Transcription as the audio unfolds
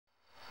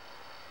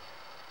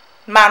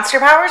Monster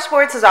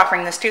Powersports is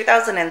offering this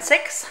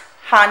 2006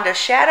 Honda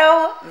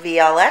Shadow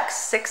VLX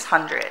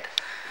 600.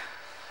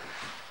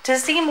 To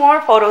see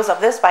more photos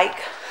of this bike,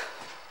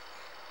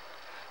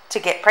 to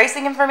get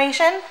pricing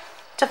information,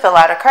 to fill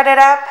out a credit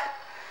app,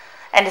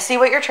 and to see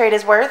what your trade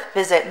is worth,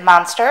 visit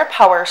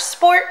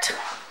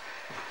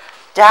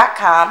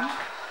monsterpowersport.com.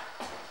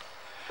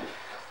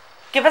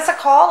 Give us a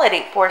call at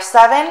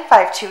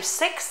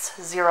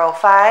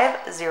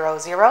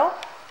 847-526-0500.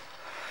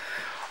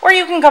 Or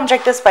you can come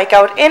check this bike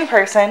out in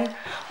person.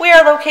 We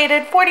are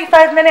located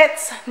 45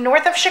 minutes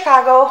north of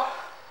Chicago,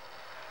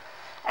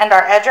 and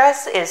our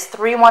address is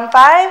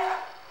 315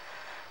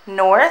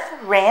 North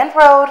Rand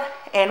Road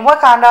in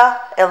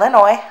Wauconda,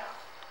 Illinois.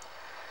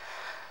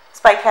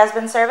 This bike has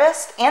been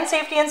serviced and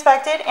safety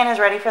inspected and is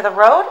ready for the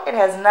road. It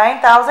has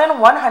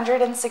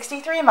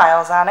 9,163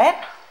 miles on it.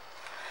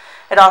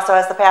 It also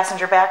has the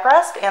passenger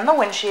backrest and the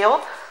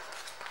windshield.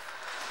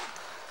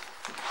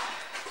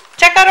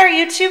 Check out our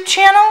YouTube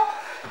channel.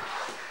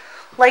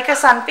 Like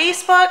us on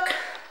Facebook,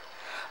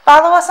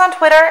 follow us on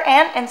Twitter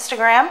and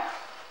Instagram.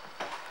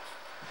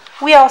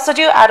 We also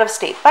do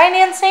out-of-state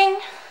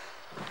financing,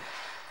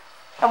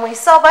 and we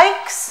sell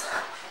bikes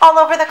all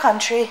over the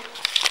country.